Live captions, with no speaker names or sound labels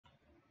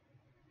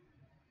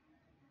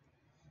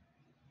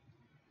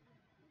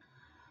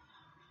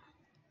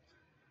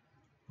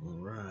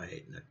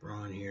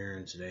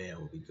and today I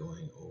will be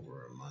going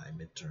over my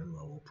midterm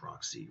level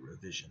proxy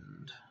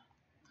revisioned.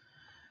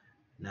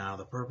 Now,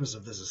 the purpose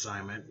of this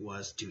assignment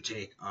was to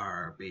take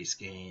our base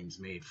games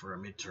made for our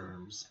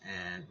midterms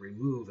and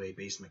remove a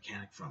base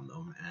mechanic from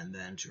them, and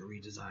then to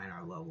redesign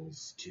our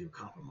levels to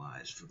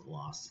compromise for the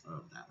loss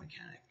of that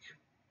mechanic.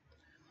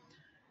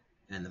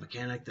 And the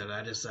mechanic that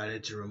I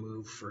decided to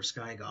remove for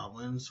Sky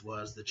Goblins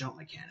was the jump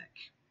mechanic.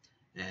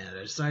 And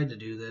I decided to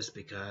do this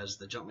because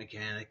the jump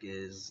mechanic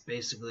is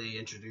basically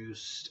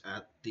introduced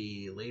at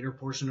the later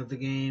portion of the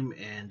game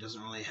and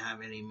doesn't really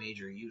have any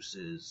major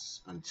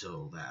uses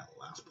until that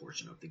last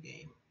portion of the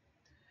game.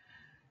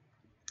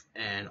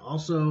 And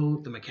also,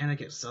 the mechanic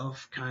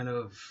itself kind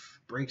of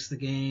breaks the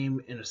game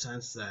in a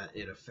sense that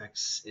it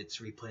affects its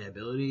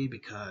replayability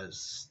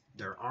because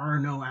there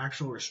are no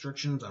actual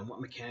restrictions on what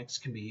mechanics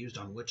can be used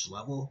on which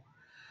level.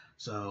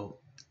 So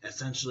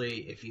essentially,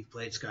 if you've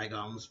played Sky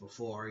Goblins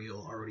before,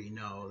 you'll already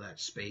know that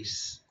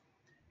space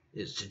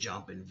is to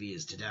jump and V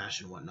is to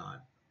dash and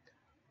whatnot.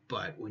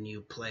 But when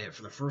you play it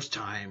for the first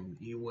time,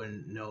 you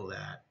wouldn't know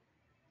that.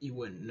 You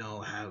wouldn't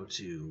know how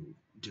to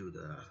do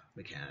the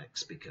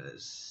mechanics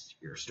because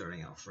you're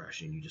starting out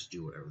fresh and you just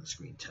do whatever the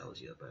screen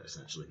tells you. But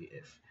essentially,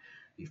 if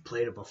you've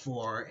played it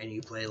before and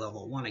you play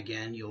level 1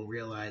 again, you'll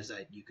realize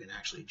that you can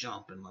actually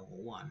jump in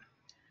level 1.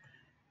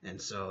 And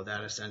so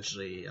that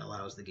essentially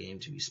allows the game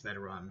to be sped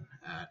run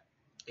at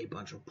a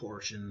bunch of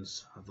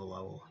portions of the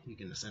level. You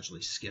can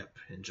essentially skip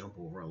and jump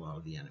over a lot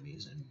of the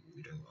enemies, and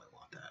we don't really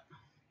want that.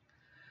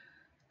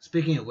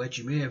 Speaking of which,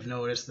 you may have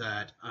noticed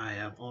that I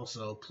have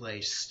also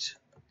placed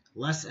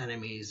less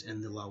enemies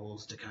in the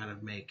levels to kind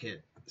of make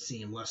it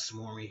seem less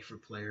swarmy for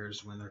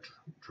players when they're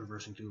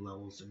traversing through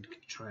levels and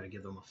try to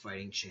give them a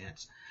fighting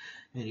chance.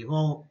 And you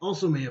all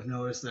also may have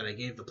noticed that I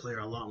gave the player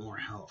a lot more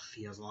health.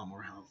 He has a lot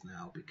more health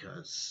now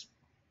because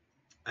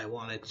I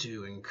wanted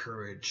to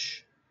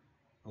encourage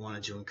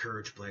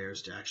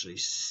players to actually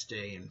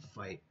stay and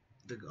fight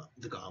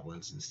the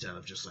goblins instead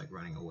of just like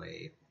running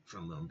away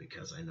from them,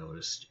 because I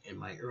noticed in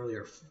my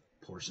earlier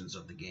portions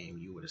of the game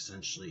you would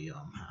essentially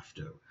have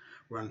to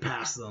run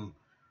past them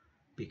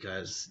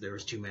because there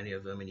was too many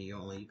of them and you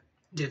only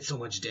did so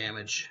much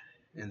damage,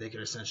 and they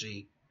could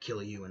essentially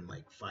kill you in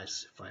like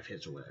five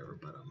hits or whatever.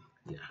 But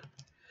yeah.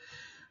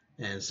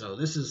 And so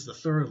this is the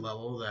third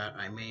level that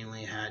I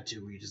mainly had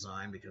to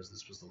redesign because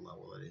this was the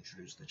level that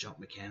introduced the jump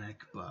mechanic.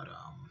 But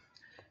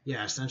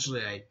yeah,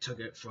 essentially I took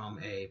it from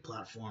a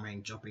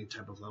platforming jumping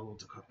type of level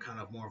to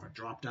kind of more of a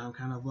drop down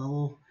kind of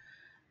level.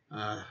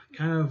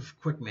 Kind of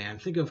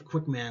Quickman. Think of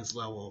Quickman's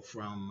level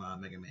from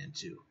Mega Man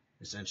 2.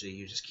 Essentially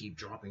you just keep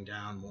dropping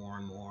down more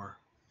and more,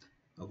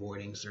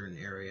 avoiding certain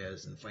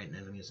areas and fighting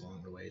enemies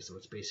along the way. So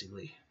it's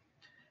basically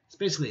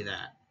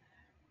that.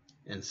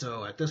 And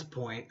so at this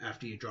point,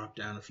 after you drop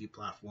down a few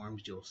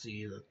platforms, you'll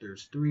see that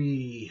there's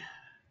three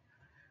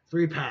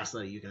paths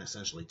that you can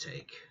essentially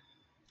take.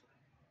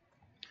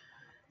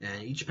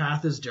 And each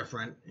path is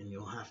different, and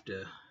you'll have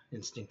to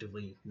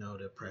instinctively know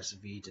to press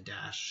V to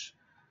dash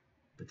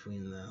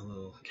between the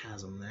little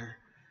chasm there.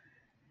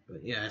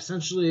 But yeah,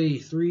 essentially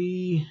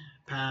three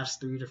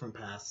different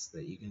paths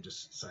that you can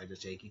just decide to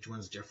take. Each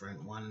one's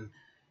different. One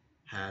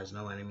has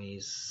no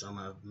enemies, some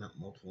have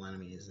multiple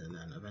enemies, and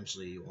then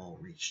eventually you all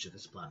reach to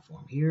this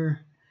platform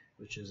here,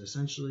 which is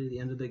essentially the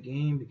end of the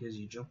game because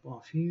you jump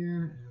off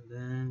here and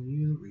then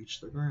you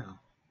reach the ground.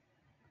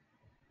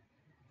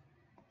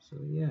 So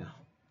yeah,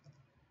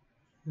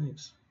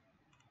 thanks.